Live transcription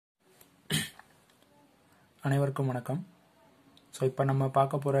அனைவருக்கும் வணக்கம். ஸோ இப்போ நம்ம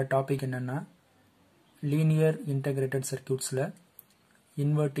பார்க்க போகிற டாபிக் என்னென்னா linear integrated சர்க்யூட்ஸில்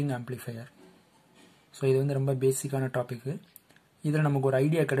inverting amplifier. So இது வந்து ரொம்ப பேசிக்கான டாபிக்கு. இதில் நமக்கு ஒரு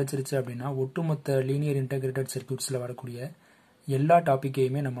ஐடியா கிடைச்சிருச்சு அப்படின்னா ஒட்டுமொத்த லீனியர் இன்டகிரேட்டட் சர்க்யூட்ஸில் வரக்கூடிய எல்லா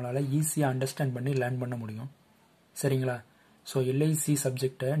டாப்பிக்கையுமே நம்மளால் ஈஸியாக அண்டர்ஸ்டாண்ட் பண்ணி லேர்ன் பண்ண முடியும். சரிங்களா? ஸோ எல்ஐசி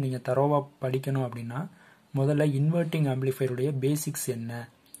சப்ஜெக்டை நீங்கள் தரோவாக படிக்கணும் அப்படின்னா முதல்ல இன்வெர்ட்டிங் ஆம்ப்ளிஃபையருடைய பேசிக்ஸ் என்ன,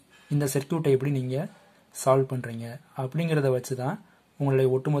 இந்த சர்க்யூட்டை எப்படி நீங்கள் சால்வ் பண்ணுறீங்க அப்படிங்கிறத வச்சு தான் உங்களுடைய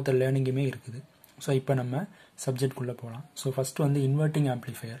ஒட்டுமொத்த லேர்னிங்குமே இருக்குது. ஸோ இப்போ நம்ம சப்ஜெக்ட்குள்ளே போகலாம். ஸோ ஃபஸ்ட்டு வந்து inverting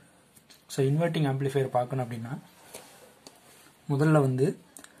amplifier. So inverting amplifier பார்க்கணும் அப்படின்னா முதல்ல வந்து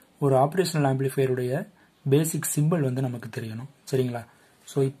ஒரு ஆப்ரேஷனல் ஆம்ப்ளிஃபையருடைய பேசிக் சிம்பிள் வந்து நமக்கு தெரியணும். சரிங்களா?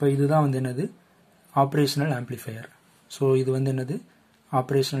 ஸோ இப்போ இதுதான் வந்து என்னது ஆப்ரேஷனல் ஆம்ப்ளிஃபையர். ஸோ இது வந்து என்னது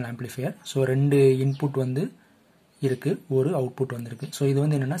ஆப்ரேஷனல் ஆம்ப்ளிஃபையர். ஸோ ரெண்டு இன்புட் வந்து இருக்குது, ஒரு அவுட்புட் வந்துருக்கு. ஸோ இது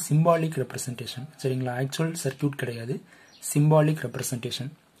வந்து என்னென்னா சிம்பாலிக் ரெப்ரசன்டேஷன். சரிங்களா? ஆக்சுவல் சர்க்யூட் கிடையாது, சிம்பாலிக் ரெப்ரசன்டேஷன்.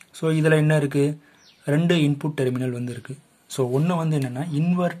 ஸோ இதில் என்ன இருக்குது, ரெண்டு இன்புட் டெர்மினல் வந்து இருக்குது. ஸோ ஒன்று வந்து என்னென்னா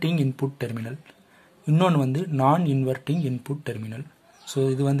இன்வெர்ட்டிங் இன்புட் டெர்மினல், இன்னொன்று வந்து நான் இன்வெர்ட்டிங் இன்புட் டெர்மினல். ஸோ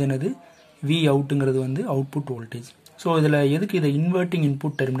இது வந்து என்னது வி அவுட்டுங்கிறது வந்து அவுட்புட் வோல்டேஜ். ஸோ இதில் எதுக்கு இதை இன்வெர்ட்டிங்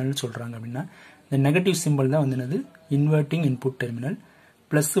இன்புட் டெர்மினல் சொல்கிறாங்க அப்படின்னா இந்த நெகட்டிவ் சிம்பிள் தான் வந்து என்னது இன்வெர்ட்டிங் இன்புட் டெர்மினல்,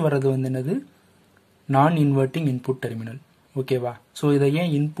 ப்ளஸ் வர்றது வந்து என்னது நான் இன்வெர்ட்டிங் இன்புட் டெர்மினல். ஓகேவா? ஸோ இதை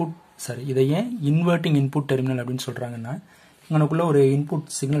ஏன் இன்வெர்ட்டிங் இன்புட் டெர்மினல் அப்படின்னு சொல்கிறாங்கன்னா உங்களுக்குள்ள ஒரு இன்புட்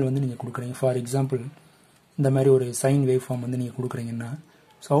சிக்னல் வந்து நீங்கள் கொடுக்குறீங்க. ஃபார் எக்ஸாம்பிள் இந்த மாதிரி ஒரு சைன் வேவ் ஃபார்ம் வந்து நீங்கள் கொடுக்குறீங்கன்னா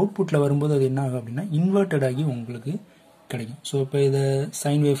ஸோ அவுட்புட்டில் வரும்போது அது என்ன ஆகும் அப்படின்னா இன்வெர்டட் ஆகி உங்களுக்கு கிடைக்கும். ஸோ இப்போ இதை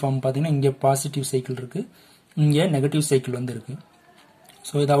சைன் வேவ் ஃபார்ம் பார்த்தீங்கன்னா இங்கே பாசிட்டிவ் சைக்கிள் இருக்குது, இங்கே நெகட்டிவ் சைக்கிள் வந்து இருக்குது.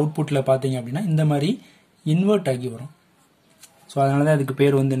 ஸோ இது அவுட்புட்டில் பார்த்தீங்க அப்படின்னா இந்த மாதிரி இன்வெர்ட் ஆகி வரும். ஸோ அதனால தான் அதுக்கு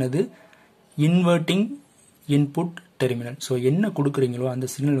பேர் வந்து என்னது இன்வெர்ட்டிங் இன்புட் டெர்மினல். ஸோ என்ன கொடுக்குறீங்களோ அந்த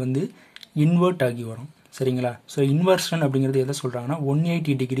சிக்னல் வந்து இன்வெர்ட் ஆகி வரும். சரிங்களா? ஸோ இன்வர்ஷன் அப்படிங்கிறது எதை சொல்கிறாங்கன்னா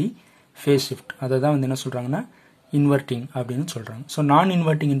 180 டிகிரி ஃபேஸ் ஷிஃப்ட், அதை தான் வந்து என்ன சொல்கிறாங்கன்னா இன்வெர்ட்டிங் அப்படின்னு சொல்கிறாங்க. ஸோ நான்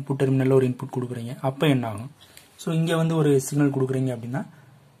இன்வெர்ட்டிங் இன்புட் டெர்மினலில் ஒரு இன்புட் கொடுக்குறீங்க, அப்போ என்ன ஆகும், ஸோ இங்கே வந்து ஒரு சிக்னல் கொடுக்குறீங்க அப்படின்னா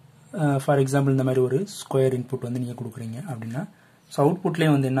ஃபார் எக்ஸாம்பிள் இந்த மாதிரி ஒரு ஸ்கொயர் இன்புட் வந்து நீங்கள் கொடுக்குறீங்க அப்படின்னா ஸோ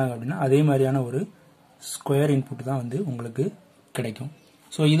அவுட்புட்லேயே வந்து என்ன ஆகும் அப்படின்னா அதே மாதிரியான ஒரு ஸ்கொயர் இன்புட் தான் வந்து உங்களுக்கு கிடைக்கும்.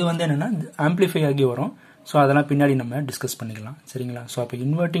 ஸோ இது வந்து என்னென்னா ஆம்ப்ளிஃபை ஆகி வரும். ஸோ அதெல்லாம் பின்னாடி நம்ம டிஸ்கஸ் பண்ணிக்கலாம். சரிங்களா? ஸோ அப்போ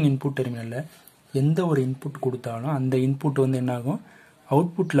இன்வெர்ட்டிங் இன்புட் டெர்மினலில் எந்த ஒரு இன்புட் கொடுத்தாலும் அந்த இன்புட் வந்து என்னாகும்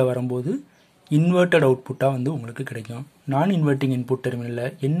அவுட்புட்டில் வரும்போது இன்வெர்ட்டட் அவுட்புட்டாக வந்து உங்களுக்கு கிடைக்கும். நான் இன்வெர்ட்டிங் இன்புட் டெர்மினலில்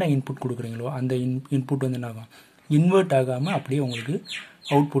என்ன இன்புட் கொடுக்குறீங்களோ அந்த இன்புட் வந்து என்னாகும் இன்வெர்ட் ஆகாமல் அப்படியே உங்களுக்கு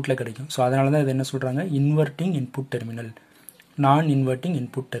அவுட்புட்டில் கிடைக்கும். ஸோ அதனால தான் இது என்ன சொல்கிறாங்க இன்வெர்ட்டிங் இன்புட் டெர்மினல், நான் inverting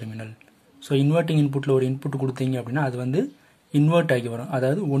input terminal. So inverting இன்புட்டில் ஒரு இன்புட் கொடுத்தீங்க அப்படின்னா அது வந்து இன்வெர்ட் ஆகி வரும்,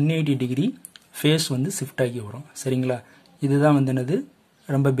 அதாவது 180 டிகிரி ஃபேஸ் வந்து ஷிஃப்ட் ஆகி வரும். சரிங்களா? இதுதான் வந்து என்னது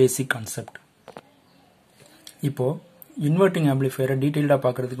ரொம்ப பேசிக் கான்செப்ட். இப்போது இன்வெர்ட்டிங் ஆம்ப்ளிஃபையரை டீட்டெயில்டாக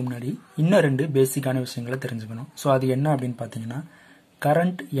பார்க்குறதுக்கு முன்னாடி இன்னும் ரெண்டு பேசிக்கான விஷயங்களை தெரிஞ்சுக்கணும். ஸோ அது என்ன அப்படின்னு பார்த்தீங்கன்னா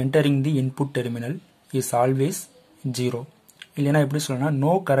current entering the input terminal is always 0, இல்லைன்னா எப்படி சொல்லணும்னா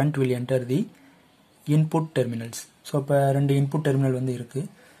no current will enter the input terminals. So இப்போ ரெண்டு இன்புட் டெர்மினல் வந்து இருக்குது.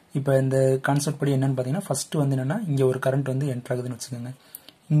 இப்போ இந்த கான்செப்ட் படி என்னன்னு பார்த்தீங்கன்னா ஃபஸ்ட்டு வந்து என்னென்னா இங்கே ஒரு கரண்ட் வந்து என்டர் ஆகுதுன்னு வச்சுக்கோங்க,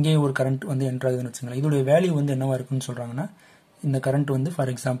 இங்கே ஒரு கரண்ட் வந்து என்டர் ஆகுதுன்னு வச்சுக்கோங்க. இதோடைய வேல்யூ வந்து என்னவா இருக்குன்னு சொல்கிறாங்கன்னா இந்த கரண்ட் வந்து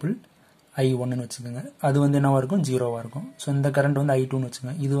ஃபார் எக்ஸாம்பிள் I1ன்னு வச்சுக்கோங்க, அது வந்து என்னவா இருக்கும் 0வாக இருக்கும். ஸோ இந்த கரண்ட் வந்து I2ன்னு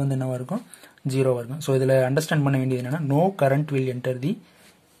வச்சுக்கோங்க, இது வந்து என்னவா இருக்கும் 0வாக இருக்கும். ஸோ இதில் அண்டர்ஸ்டாண்ட் பண்ண வேண்டியது என்னென்னா no current will enter the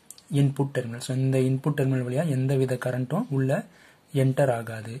input terminal. So இந்த இன்புட் டெர்மினல் வழியாக எந்த வித கரண்ட்டும் உள்ள என்டர்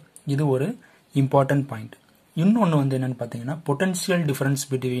ஆகாது. இது ஒரு இம்பார்ட்டன்ட் பாயிண்ட். இன்னொன்று வந்து என்னென்னு பார்த்தீங்கன்னா potential difference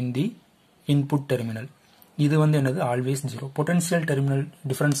between the input terminal, இது வந்து என்னது ஆல்வேஸ் 0. பொட்டன்ஷியல் டெர்மினல்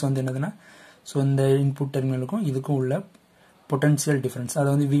டிஃபரன்ஸ் வந்து என்னதுன்னா ஸோ இந்த இன்புட் டெர்மினலுக்கும் இதுக்கும் உள்ள பொட்டன்ஷியல் டிஃபரன்ஸ் அதை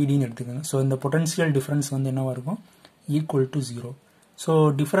வந்து விடின்னு எடுத்துக்கோங்க. ஸோ இந்த பொட்டன்ஷியல் டிஃபரன்ஸ் வந்து என்னவாக இருக்கும் equal to 0. So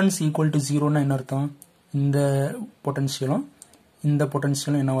difference equal to 0ன்னா என்ன அர்த்தம், இந்த பொட்டன்ஷியலும் இந்த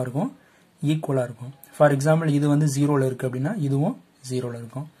பொட்டன்ஷியலும் என்னவாக இருக்கும் ஈக்குவலாக இருக்கும். ஃபார் எக்ஸாம்பிள் இது வந்து 0ல் இருக்குது அப்படின்னா இதுவும் 0ல்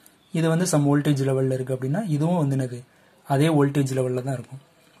இருக்கும். இது வந்து சம் வோல்டேஜ் லெவலில் இருக்குது அப்படின்னா இதுவும் வந்து என்னது அதே வோல்டேஜ் லெவலில் தான் இருக்கும்.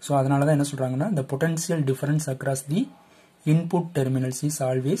 ஸோ அதனால தான் என்ன சொல்கிறாங்கன்னா the potential difference across the input terminals is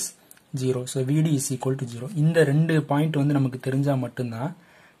always 0. So VD is equal to 0. இந்த ரெண்டு பாயிண்ட் வந்து நமக்கு தெரிஞ்சால் மட்டும்தான்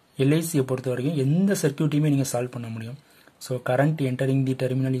எல்ஐசியை பொறுத்த வரைக்கும் எந்த சர்க்யூட்டையுமே நீங்கள் சால்வ் பண்ண முடியும். So current entering the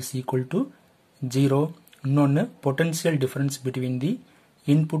terminal is equal to 0, இன்னொன்று potential difference between the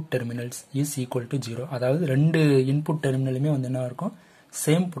input terminals is equal to 0. அதாவது ரெண்டு இன்புட் டெர்மினலுமே வந்து என்ன இருக்கும்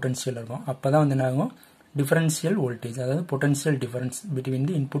சேம் பொட்டன்ஷியல் இருக்கும். அப்போ தான் வந்து என்ன ஆகும் டிஃபரன்ஷியல் வோல்டேஜ், அதாவது potential difference between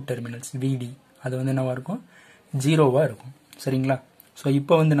the input terminals VD அது வந்து என்னவாக இருக்கும் 0வாக இருக்கும். சரிங்களா? ஸோ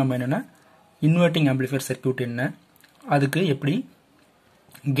இப்போ வந்து நம்ம என்னென்னா இன்வெர்ட்டிங் ஆம்ப்ளிஃபையர் சர்க்யூட் என்ன, அதுக்கு எப்படி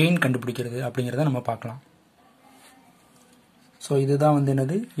கெயின் கண்டுபிடிக்கிறது அப்படிங்கிறத நம்ம பார்க்கலாம். ஸோ இதுதான் வந்து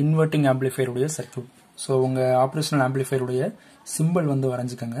என்னது இன்வெர்ட்டிங் ஆம்பிளிஃபையருடைய சர்க்யூட். ஸோ உங்கள் ஆப்ரேஷனல் ஆம்பிளிஃபையருடைய சிம்பிள் வந்து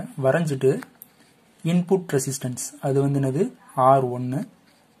வரைஞ்சிக்கோங்க. வரைஞ்சிட்டு இன்புட் ரெசிஸ்டன்ஸ் அது வந்து என்னது R1,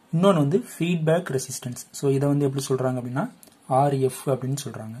 இன்னொன்று வந்து ஃபீட்பேக் ரெசிஸ்டன்ஸ். ஸோ இதை வந்து எப்படி சொல்கிறாங்க அப்படின்னா RF அப்படின்னு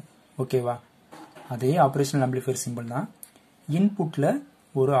சொல்கிறாங்க. ஓகேவா? அதே ஆப்ரேஷனல் ஆம்பிளிஃபையர் சிம்பிள் தான். இன்புட்டில்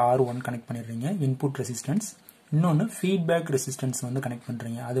ஒரு R1 கனெக்ட் பண்ணிடுறீங்க, இன்புட் ரெசிஸ்டன்ஸ். இன்னொன்று ஃபீட்பேக் ரெசிஸ்டன்ஸ் வந்து கனெக்ட்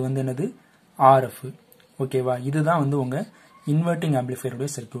பண்ணுறீங்க, அது வந்து என்னது RF. ஓகேவா? இதுதான் வந்து உங்கள் இன்வெர்ட்டிங் ஆம்பிளிஃபையருடைய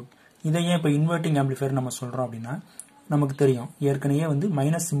சர்க்யூட். இதை ஏன் இப்போ இன்வெர்ட்டிங் ஆம்பிளிஃபையர் நம்ம சொல்கிறோம் அப்படின்னா நமக்கு தெரியும் ஏற்கனவே வந்து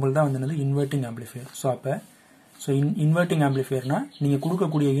மைனஸ் சிம்பிள் தான் வந்து என்னது இன்வெர்ட்டிங் ஆம்பிளிஃபையர். ஸோ இன்வெர்ட்டிங் ஆம்பிளிஃபையர்னா நீங்கள்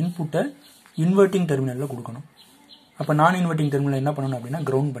கொடுக்கக்கூடிய இன்புட்டை இன்வெர்ட்டிங் டெர்மினலில் கொடுக்கணும். அப்போ நான் இன்வெர்ட்டிங் டெர்மினல் என்ன பண்ணணும் அப்படின்னா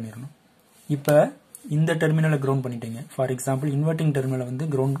கிரவுண்ட் பண்ணிடணும். இப்போ இந்த டெர்மினலை கிரவுண்ட் பண்ணிட்டீங்க. ஃபார் எக்ஸாம்பிள் இன்வெர்ட்டிங் டெர்மினலை வந்து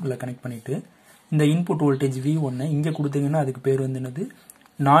கிரவுண்டில் கனெக்ட் பண்ணிவிட்டு இந்த இன்புட் வோல்டேஜ் V1 இங்கே கொடுத்தீங்கன்னா அதுக்கு பேர் வந்து என்னது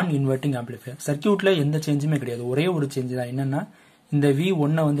நான் இன்வெர்ட்டிங் ஆம்பிளிஃபையர். சர்க்யூட்டில் எந்த சேஞ்சுமே கிடையாது, ஒரே ஒரு சேஞ்ச் தான். என்னென்னா இந்த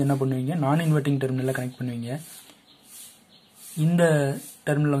V1 வந்து என்ன பண்ணுவீங்க, நான் இன்வெர்ட்டிங் டெர்மினலில் கனெக்ட் பண்ணுவீங்க. இந்த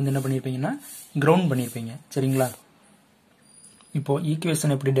டெர்மினல் வந்து என்ன பண்ணியிருப்பீங்கன்னா கிரவுண்ட் பண்ணியிருப்பீங்க. சரிங்களா? இப்போ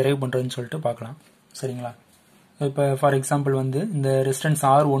ஈக்குவேஷன் எப்படி டெரைவ் பண்ணுறதுன்னு சொல்லிட்டு பார்க்கலாம். சரிங்களா? இப்போ ஃபார் எக்ஸாம்பிள் வந்து இந்த ரெசிஸ்டன்ஸ்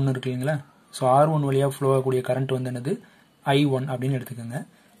R1 இருக்கு இல்லைங்களா? ஸோ R1 வழியாக ஃப்ளோ ஆகக்கூடிய கரண்ட் வந்து என்னது I1 அப்படின்னு எடுத்துக்கோங்க.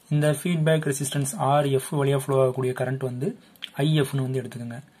 இந்த ஃபீட்பேக் ரெசிஸ்டன்ஸ் RF வழியாக ஃப்ளோ ஆகக்கூடிய கரண்ட் வந்து IFன்னு வந்து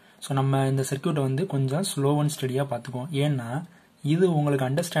எடுத்துக்கோங்க. ஸோ நம்ம இந்த சர்க்யூட்டை வந்து கொஞ்சம் ஸ்லோ அண்ட் ஸ்டடியாக பார்த்துக்குவோம். ஏன்னா இது உங்களுக்கு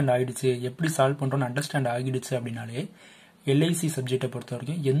அண்டர்ஸ்டாண்ட் ஆகிடுச்சு, எப்படி சால்வ் பண்ணுறோன்னு அண்டர்ஸ்டாண்ட் ஆகிடுச்சு அப்படின்னாலே LIC சப்ஜெக்டை பொறுத்த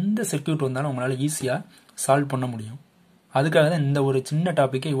வரைக்கும் எந்த சர்க்யூட் வந்தாலும் உங்களால் ஈஸியாக சால்வ் பண்ண முடியும். அதுக்காக தான் இந்த ஒரு சின்ன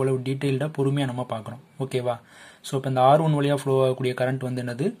டாப்பிக்கை இவ்வளவு டீட்டெயில்டாக பொறுமையாக நம்ம பார்க்குறோம். ஓகேவா? ஸோ இப்போ இந்த R1 வழியாக ஃப்ளோ ஆகக்கூடிய கரண்ட் வந்து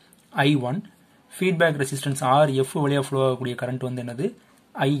என்னது I1, ஃபீட்பேக் ரெசிஸ்டன்ஸ் RF வழியாக ஃப்ளோ ஆகக்கூடிய கரண்ட் வந்து என்னது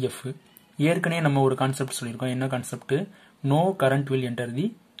IF. ஏற்கனவே நம்ம ஒரு கான்செப்ட் சொல்லியிருக்கோம். என்ன concept? No current will enter the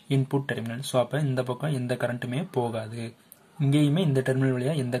input terminal. So அப்போ இந்த பக்கம் எந்த கரண்ட்டுமே போகாது, இங்கேயுமே இந்த டெர்மினல்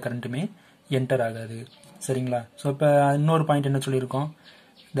வழியாக எந்த கரண்ட்டுமே என்டர் ஆகாது. சரிங்களா? ஸோ இப்போ இன்னொரு பாயிண்ட் என்ன சொல்லியிருக்கோம்,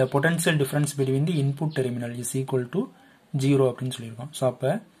 the potential difference between the input terminal is equal to 0 அப்படின்னு சொல்லியிருக்கோம். ஸோ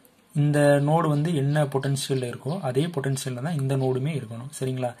அப்போ இந்த நோடு வந்து என்ன பொட்டன்ஷியலில் இருக்கோ அதே பொட்டன்ஷியலில் தான் இந்த நோடுமே இருக்கணும்.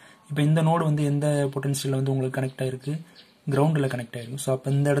 சரிங்களா? இப்போ இந்த நோடு வந்து எந்த பொட்டன்ஷியலில் வந்து உங்களுக்கு கனெக்ட் ஆகிருக்கு, கிரவுண்டில் கனெக்ட் ஆகிருக்கு. ஸோ அப்போ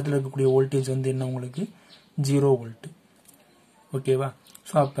இந்த இடத்துல இருக்கக்கூடிய வோல்டேஜ் வந்து என்ன உங்களுக்கு 0 வோல்ட். ஓகேவா?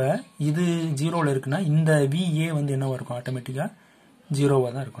 ஸோ அப்போ இது 0ல் இருக்குன்னா இந்த VA வந்து என்னவா இருக்கும், ஆட்டோமேட்டிக்காக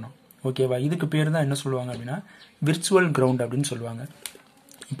 0வாக தான் இருக்கணும். ஓகேவா? இதுக்கு பேர் தான் என்ன சொல்லுவாங்க அப்படின்னா விர்ச்சுவல் கிரவுண்ட் அப்படின்னு சொல்லுவாங்க.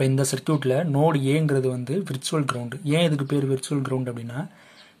 இப்போ இந்த சர்க்யூட்டில் நோடு ஏங்கிறது வந்து விர்ச்சுவல் கிரவுண்டு. ஏன் இதுக்கு பேர் விர்ச்சுவல் கிரவுண்ட் அப்படின்னா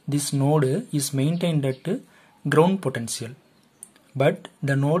this node is maintained at ground potential but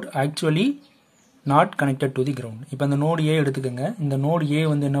the note actually not connected to the ground. இப்போ இந்த நோடு ஏ எடுத்துக்கோங்க. இந்த நோடு ஏ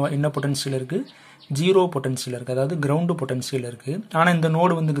வந்து என்ன பொட்டன்ஷியல் இருக்குது, 0 பொட்டன்ஷியல் இருக்குது, அதாவது கிரவுண்டு பொட்டன்ஷியல் இருக்குது. ஆனால் இந்த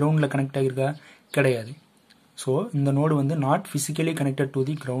நோடு வந்து கிரவுண்டில் கனெக்ட் ஆகிருக்கா, கிடையாது. ஸோ இந்த நோடு வந்து not physically connected to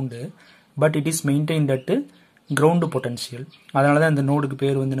the ground but it is maintained at ground potential. அதனால தான் இந்த நோடுக்கு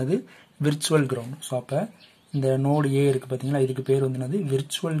பேர் வந்து என்னது விர்ச்சுவல் கிரவுண்ட். ஸோ அப்போ இந்த நோடு ஏ இருக்குது பார்த்தீங்களா, இதுக்கு பேர் வந்து என்னது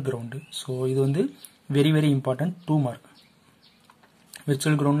விர்ச்சுவல் கிரவுண்டு. ஸோ இது வந்து very very important, 2 mark.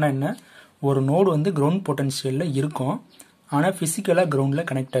 Virtual கிரவுண்ட்னா என்ன, ஒரு நோடு வந்து கிரவுண்ட் பொட்டன்ஷியலில் இருக்கும் ஆனால் ஃபிசிக்கலாக கிரவுண்டில்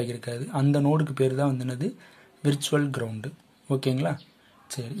கனெக்ட் ஆகியிருக்காது. அந்த நோடுக்கு பேர் தான் வந்து என்னது விர்ச்சுவல் கிரவுண்டு. ஓகேங்களா?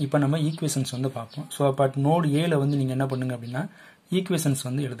 சரி, இப்போ நம்ம ஈக்குவேஷன்ஸ் வந்து பார்ப்போம். ஸோ அப்போ நோடு ஏல வந்து நீங்கள் என்ன பண்ணுங்க அப்படின்னா ஈக்குவேஷன்ஸ்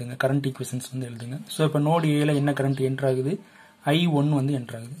வந்து எழுதுங்க, கரண்ட் ஈக்குவேஷன்ஸ் வந்து எழுதுங்க. ஸோ இப்போ நோடு ஏல என்ன கரண்ட் என்டர் ஆகுது, I1 வந்து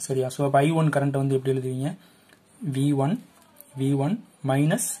என்டர் ஆகுது. சரியா? ஸோ அப்போ I1 கரண்ட் வந்து எப்படி எழுதுவீங்க, V1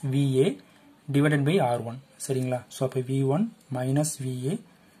 minus VA divided by R1. சரிங்களா? ஸோ அப்போ V1 minus VA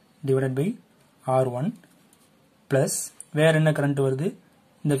divided by R1 plus வேறு என்ன கரண்ட் வருது,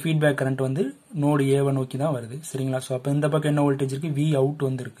 இந்த ஃபீட்பேக் கரண்ட் வந்து நோடு A1 நோக்கி தான் வருது. சரிங்களா? ஸோ அப்போ இந்த பக்கம் என்ன வோல்டேஜ் இருக்குது, V அவுட்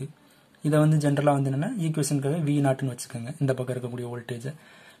வந்து இருக்குது. இதை வந்து ஜென்ரலாக வந்து என்னென்னா ஈக்குவேஷனுக்காக V0ன்னு வச்சுக்கோங்க, இந்த பக்கம் இருக்கக்கூடிய வோல்டேஜை.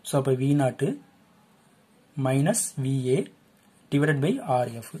 ஸோ அப்போ V0 minus VA divided by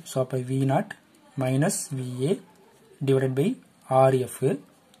RF. So அப்போ V0 minus VA divided by RF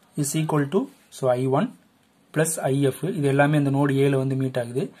is equal to so I1 plus IF. இது எல்லாமே இந்த நோடு ஏல வந்து மீட்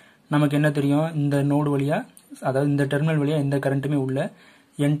ஆகுது. நமக்கு என்ன தெரியும், இந்த நோடு வழியாக, அதாவது இந்த டெர்மினல் வழியாக எந்த கரண்ட்டுமே உள்ள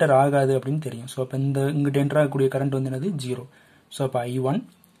என்டர் ஆகாது அப்படின்னு தெரியும். ஸோ அப்போ இந்த இங்கிட்ட என்டர் ஆகக்கூடிய கரண்ட் வந்து என்னது 0. ஸோ அப்போ I1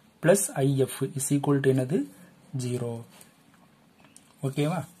 plus IF is equal to என்னது 0.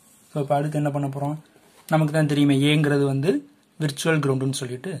 ஓகேவா? ஸோ இப்போ அடுத்து என்ன பண்ண போகிறோம், நமக்கு தான் தெரியுமே ஏங்கிறது வந்து விர்ச்சுவல் கிரவுண்டுன்னு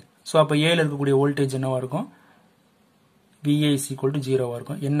சொல்லிட்டு. ஸோ அப்போ ஏல இருக்கக்கூடிய வோல்டேஜ் என்னவாக இருக்கும், VA இஸ் ஈக்குவல் டு 0வாக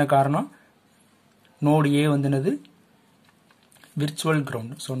இருக்கும். என்ன காரணம், நோடு ஏ வந்து என்னது virtual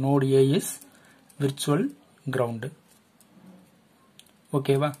ground. So node A is virtual ground.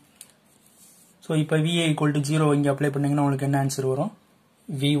 ஓகேவா? ஸோ இப்போ VA ஈக்குவல் டு 0 இங்கே அப்ளை பண்ணிங்கன்னா உங்களுக்கு என்ன ஆன்சர் வரும்,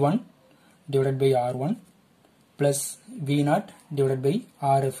 V1 divided by R1 plus V0 divided by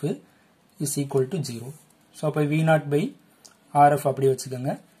RF is equal to 0. So அப்ப V0 by RF அப்படி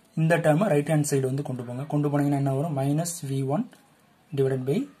வச்சுக்கோங்க. இந்த டேர்மை ரைட் ஹேண்ட் சைடு வந்து கொண்டு போனீங்கன்னா என்ன வரும் minus V1 divided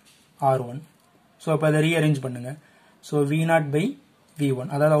by R1. So அப்போ அதை ரீஅரேஞ்ச் பண்ணுங்க. ஸோ V0 by V1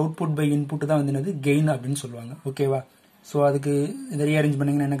 அதாவது அவுட்புட் பை இன்புட் தான் வந்து என்னது கெயின் அப்படின்னு சொல்லுவாங்க. ஓகேவா? ஸோ அதுக்கு இதை ரீஅரேஞ்ச்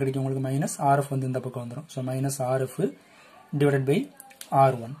பண்ணீங்கன்னா என்ன கிடைக்கும் உங்களுக்கு மைனஸ் RF வந்து இந்த பக்கம் வந்துடும். So minus RF divided by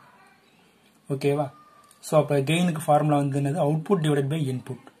R1. ஓகேவா? ஸோ அப்போ கெயினுக்கு ஃபார்முலா வந்து என்னது அவுட்புட் டிவைடட் பை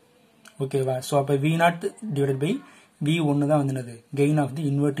இன்புட். ஓகேவா? ஸோ அப்போ V0 டிவைடட் பை V1 தான் வந்து என்னது gain of the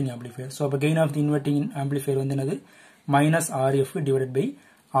inverting amplifier. So அப்போ gain of the inverting amplifier வந்து என்னது minus RF divided by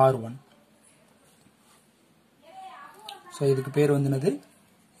R1. So இதுக்கு பேர் வந்து என்னது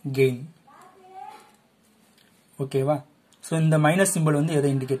கெயின். ஓகேவா? ஸோ இந்த மைனஸ் சிம்பிள் வந்து எதை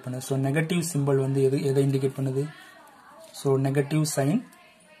இண்டிகேட் பண்ணுது? ஸோ நெகட்டிவ் சிம்பிள் வந்து எதை இண்டிகேட் பண்ணுது? So negative sign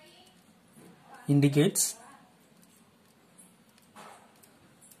indicates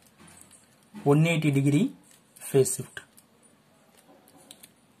 180 degree phase shift.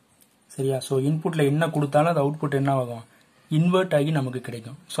 சரியா? ஸோ இன்புட்ல என்ன கொடுத்தாலும் அது அவுட்புட் என்ன ஆகும் இன்வெர்ட் ஆகி நமக்கு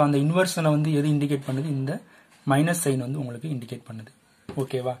கிடைக்கும். ஸோ அந்த இன்வெர்ஷனை வந்து எது இண்டிகேட் பண்ணுது? இந்த மைனஸ் சைன் வந்து உங்களுக்கு இண்டிகேட் பண்ணுது.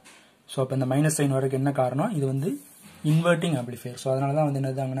 ஓகேவா? ஸோ அப்போ இந்த மைனஸ் சைன் வரக்கு என்ன காரணம்? இது வந்து இன்வெர்ட்டிங் ஆம்பிளிஃபையர். ஸோ அதனால தான் வந்து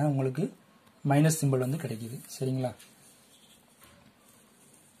என்னதாங்கன்னா உங்களுக்கு மைனஸ் சிம்பிள் வந்து கிடைக்குது. சரிங்களா?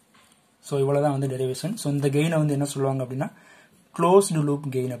 ஸோ இவ்வளோதான் வந்து டெரிவேஷன். ஸோ இந்த கெயினை வந்து என்ன சொல்லுவாங்க அப்படின்னா க்ளோஸ்டு லூப்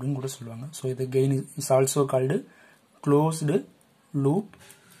கெயின் அப்படின்னு கூட சொல்லுவாங்க. ஸோ இது gain is also called closed loop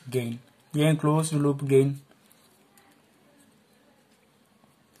gain. ஏன் க்ளோஸ்டு லூப் கெயின்?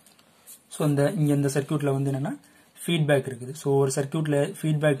 ஸோ இங்கே இந்த சர்க்கியூட்டில் வந்து என்னன்னா ஃபீட்பேக் இருக்குது. ஸோ ஒரு சர்க்கியூட்டில்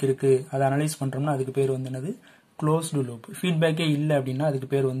ஃபீட்பேக் இருக்குது அதை அனலைஸ் பண்ணுறோம்னா அதுக்கு பேர் வந்து என்னது க்ளோஸ்டு லூப். ஃபீட்பேக்கே இல்லை அப்படின்னா அதுக்கு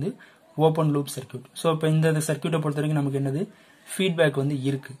பேர் வந்து ஓப்பன் லூப் சர்க்கியூட். ஸோ இப்போ இந்த சர்க்கியூட்டை பொறுத்த வரைக்கும் நமக்கு என்னது ஃபீட்பேக் வந்து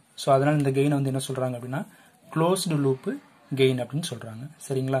இருக்கு. ஸோ அதனால இந்த கெயினை வந்து என்ன சொல்றாங்க அப்படின்னா க்ளோஸ்டு லூப் கெயின் அப்படின்னு சொல்றாங்க.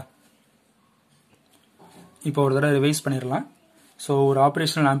 சரிங்களா? இப்போ ஒரு தடவை ரிவைஸ் பண்ணிடலாம். ஸோ ஒரு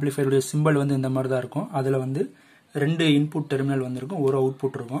ஆப்ரேஷனல் ஆம்பிளிஃபையருடைய சிம்பிள் வந்து இந்த மாதிரி தான் இருக்கும். அதில் வந்து 2 இன்புட் டெர்மினல் வந்திருக்கும், ஒரு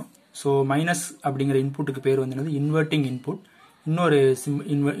அவுட்புட் இருக்கும். ஸோ மைனஸ் அப்படிங்கிற இன்புட்டுக்கு பேர் வந்து என்னது இன்வெர்ட்டிங் இன்புட். இன்னொரு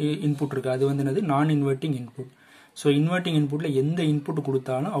இன்புட் இருக்கு, அது வந்து என்னது நான் இன்வெர்ட்டிங் இன்புட். ஸோ இன்வெர்ட்டிங் இன்புட்ல எந்த இன்புட்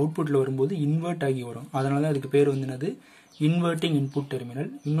கொடுத்தாலும் அவுட்புட்ல வரும்போது இன்வெர்ட் ஆகி வரும். அதனால அதுக்கு பேர் வந்து என்னது இன்வெர்ட்டிங் இன்புட் டெர்மினல்.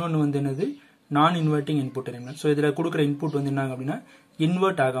 இன்னொன்று வந்து என்னது நான் இன்வெர்ட்டிங் இன்புட் டெர்மினல். ஸோ இதில் கொடுக்குற இன்புட் வந்து என்ன அப்படின்னா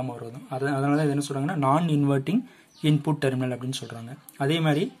இன்வெர்ட் ஆகாமல் வருதும். அதனால தான் என்ன சொல்றாங்கன்னா நான் இன்வெர்ட்டிங் இன்புட் டெர்மினல் அப்படின்னு சொல்றாங்க. அதே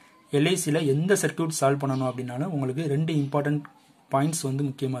மாதிரி எல்ஐசியில் எந்த சர்க்கியூட் சால்வ் பண்ணணும் அப்படின்னாலும் உங்களுக்கு 2 இம்பார்ட்டன்ட் பாயிண்ட்ஸ் வந்து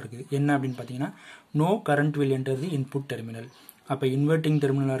முக்கியமாக இருக்குது. என்ன அப்படின்னு பார்த்தீங்கன்னா no current will enter the input terminal. அப்போ இன்வெர்ட்டிங்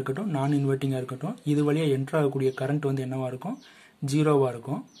டெர்மினலாக இருக்கட்டும் நான் இன்வெர்ட்டிங்காக இருக்கட்டும் இது வழியாக என்டர் ஆகக்கூடிய கரண்ட் வந்து என்னவா இருக்கும் ஜீரோவாக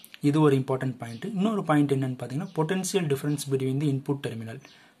இருக்கும். இது ஒரு இம்பார்ட்டன்ட் பாயிண்ட். இன்னொரு பாயிண்ட் என்னன்னு பார்த்தீங்கன்னா potential difference between the input terminal.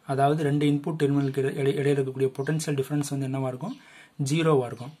 அதாவது 2 இன்புட் டெர்மினலுக்கு இடையில இருக்கக்கூடிய பொட்டன்ஷியல் டிஃபரன்ஸ் வந்து என்னவா இருக்கும் ஜீரோவாக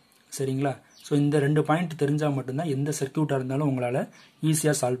இருக்கும். சரிங்களா? ஸோ இந்த 2 பாயிண்ட் தெரிஞ்சால் மட்டும்தான் எந்த சர்க்கியூட்டாக இருந்தாலும் உங்களால்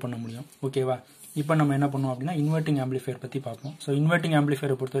ஈஸியாக சால்வ் பண்ண முடியும். ஓகேவா? இப்போ நம்ம என்ன பண்ணுவோம் அப்படின்னா இன்வெர்ட்டிங் ஆம்பிளிஃபையர் பற்றி பார்ப்போம். ஸோ இன்வெர்ட்டிங்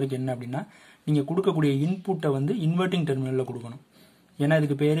ஆம்பிளிஃபையரை பொறுத்த வரைக்கும் என்ன அப்படின்னா நீங்கள் கொடுக்கக்கூடிய இன்புட்டை வந்து இன்வெர்ட்டிங் டெர்மினலில் கொடுக்கணும். ஏன்னா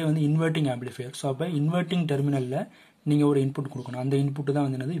இதுக்கு பேரே வந்து இன்வெர்ட்டிங் ஆம்பிளிஃபையர். ஸோ அப்போ இன்வெர்ட்டிங் டெர்மினலில் நீங்கள் ஒரு இன்புட் கொடுக்கணும். அந்த இன்புட் தான்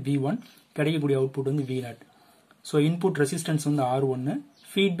வந்து என்னது V1, கிடைக்கக்கூடிய அவுட்புட் வந்து V0. ஸோ இன்புட் ரெசிஸ்டன்ஸ் வந்து R1,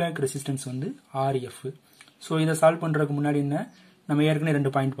 ஃபீட்பேக் ரெசிஸ்டன்ஸ் வந்து RF. ஸோ இதை சால்வ் பண்ணுறதுக்கு முன்னாடி என்ன நம்ம ஏற்கனவே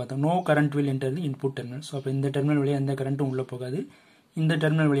 2 பாயிண்ட் பார்த்தோம். No current will enter the input terminal. So அப்போ இந்த டெர்மினல் வழியாக எந்த கரண்ட்டும் உள்ளே போகாது, இந்த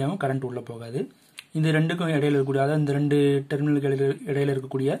டெர்மினல் வழியாகவும் கரண்ட் உள்ளே போகாது. இந்த ரெண்டுக்கும் இடையில இருக்கக்கூடிய அதாவது இந்த 2 டெர்மினலுக்கு இடையில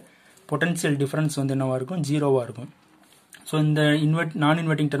இருக்கக்கூடிய பொட்டன்ஷியல் டிஃபரன்ஸ் வந்து என்னவா இருக்கும் ஜீரோவாக இருக்கும். ஸோ இந்த நான்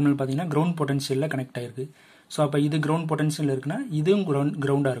இன்வெர்ட்டிங் டெர்மினல் பார்த்தீங்கன்னா கிரவுண்ட் பொட்டன்ஷியலில் கனெக்ட் ஆயிருக்கு. ஸோ அப்போ இது கிரவுண்ட் பொட்டன்ஷியல் இருக்குன்னா இதுவும்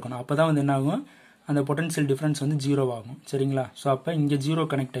கிரவுண்டாக இருக்கணும். அப்போ தான் வந்து என்ன ஆகும் அந்த பொட்டன்ஷியல் டிஃபரன்ஸ் வந்து ஜீரோவாகும். சரிங்களா? ஸோ அப்போ இங்கே ஜீரோ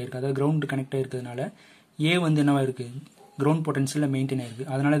கனெக்ட் ஆயிருக்கு, அதாவது கிரவுண்ட் கனெக்ட் ஆயிருக்கிறதுனால ஏ வந்து என்னவா இருக்கு கிரவுண்ட் பொட்டன்ஷியலில் மெயின்டைன் ஆயிருக்கு.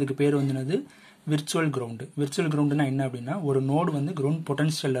 அதனால இதுக்கு பேர் வந்து என்னது விர்ச்சுவல் கிரவுண்டு. விர்ச்சுவல் கிரவுண்டுனா என்ன அப்படின்னா ஒரு நோடு வந்து கிரவுண்ட்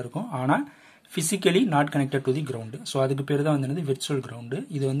பொட்டன்ஷியலில் இருக்கும் ஆனால் physically not connected to the ground. So அதுக்கு பேர் தான் வந்து என்னது விர்ச்சுவல் கிரவுண்டு.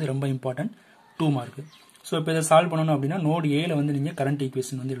 இது வந்து ரொம்ப இம்பார்ட்டன்ட் 2 மார்க். ஸோ இப்போ இதை சால்வ் பண்ணணும் அப்படின்னா நோடு ஏல வந்து நீங்கள் கரண்ட்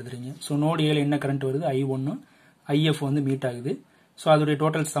ஈக்குவேஷன் வந்து எழுதுறீங்க. ஸோ நோடு ஏல என்ன கரண்ட் வருது I1, IF வந்து மீட் ஆகுது. ஸோ அதோடைய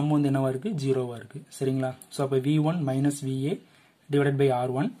டோட்டல் சம் வந்து என்னவா இருக்கு ஜீரோவா இருக்கு. சரிங்களா? ஸோ அப்போ V1 minus VA divided by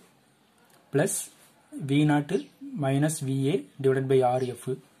R1 plus V0 minus VA divided by RF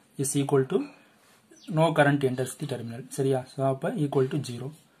is equal to know current enters the terminal. சரியா? ஸோ அப்போ ஈக்குவல் டு 0.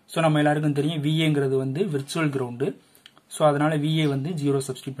 ஸோ நம்ம எல்லாருக்கும் தெரியும் VAங்கிறது வந்து விர்ச்சுவல் கிரவுண்டு. ஸோ அதனால VA வந்து 0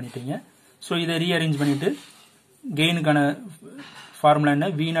 சப்ஸ்டியூட் பண்ணிட்டீங்க. ஸோ இதை ரீஅரேஞ்ச் பண்ணிட்டு கெயினுக்கான ஃபார்முலா என்ன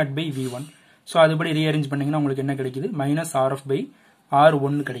V0 பை V1. ஸோ அதுபடி ரீஅரேஞ்ச் பண்ணீங்கன்னா உங்களுக்கு என்ன கிடைக்குது மைனஸ் RF பை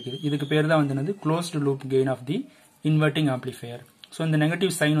R1 கிடைக்குது. இதுக்கு பேர் தான் வந்து என்னது closed loop gain of the inverting amplifier. So இந்த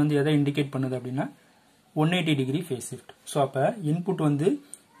நெகட்டிவ் சைன் வந்து எதை இண்டிகேட் பண்ணுது அப்படின்னா 180 டிகிரி ஃபேஸ் ஷிஃப்ட். ஸோ அப்போ இன்புட் வந்து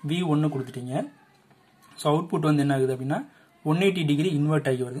V1 கொடுத்துட்டீங்க. ஸோ அவுட்புட் வந்து என்ன ஆகுது அப்படின்னா 180 டிகிரி இன்வெர்ட்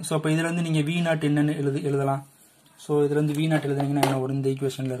ஆகி வருது. ஸோ அப்போ இதுல இருந்து நீங்க V0 என்னன்னு எழுதலாம். ஸோ இதுல இருந்து V0 எழுதுனீங்கன்னா என்ன வரும் இந்த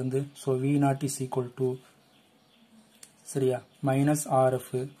ஈக்குவேஷன்ல இருந்து? So V0 is equal to சரியா minus RF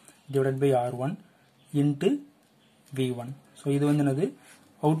divided by R1 into V1. So இது வந்து என்னது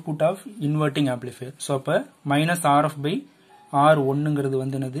output of inverting amplifier. So அப்போ மைனஸ் RF பை R1ங்கிறது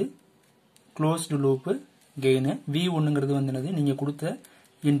வந்து என்னது க்ளோஸ்டு லூப்பு கெயின். V1ங்கிறது வந்து என்னது நீங்க கொடுத்த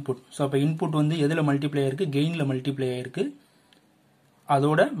இன்புட். ஸோ அப்போ இன்புட் வந்து எதில் மல்டிப்ளை ஆயிருக்கு? கெயினில் மல்டிப்ளை ஆயிருக்கு.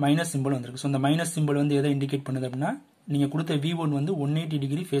 அதோட மைனஸ் சிம்பிள் வந்திருக்கு. ஸோ இந்த மைனஸ் சிம்பிள் வந்து எதை இண்டிகேட் பண்ணுது அப்படின்னா நீங்க கொடுத்த V1 வந்து 180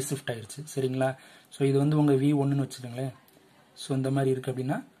 டிகிரி ஃபேஸ் ஷிஃப்ட் ஆயிருச்சு. சரிங்களா? ஸோ இது வந்து உங்க V1ன்னு வச்சுக்கோங்களேன். ஸோ இந்த மாதிரி இருக்கு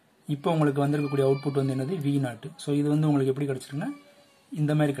அப்படின்னா இப்போ உங்களுக்கு வந்திருக்கக்கூடிய அவுட்புட் வந்து என்னது V0. ஸோ இது வந்து உங்களுக்கு எப்படி கிடைச்சிருக்குன்னா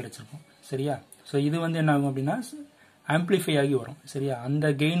இந்த மாதிரி கிடைச்சிருக்கும். சரியா? ஸோ இது வந்து என்ன ஆகும் அப்படின்னா ஆம்பிளிஃபை ஆகி வரும். சரியா? அந்த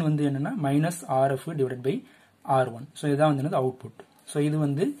கெயின் வந்து என்னன்னா minus RF divided by R1. So இதுதான் வந்து என்னது அவுட்புட். ஸோ இது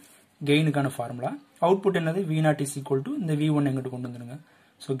வந்து கெயினுக்கான ஃபார்முலா. அவுட்புட் என்னது V0 இஸ் ஈக்குவல் டு இந்த V1 எங்கிட்ட கொண்டு வந்துருங்க.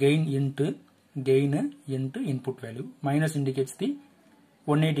 So gain into input value minus indicates தி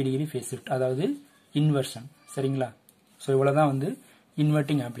 180 டிகிரி ஃபேஸ் ஷிஃப்ட், அதாவது இன்வர்ஷன். சரிங்களா? ஸோ இவ்வளவுதான் வந்து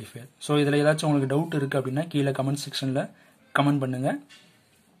இன்வெர்ட்டிங் ஆம்பிளிஃபையர். ஸோ இதில் ஏதாச்சும் உங்களுக்கு டவுட் இருக்கு அப்படின்னா கீழே கமெண்ட் செக்ஷனில் கமெண்ட் பண்ணுங்க,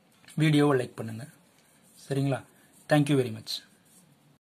 வீடியோவை லைக் பண்ணுங்க. சரிங்களா? Thank you very much.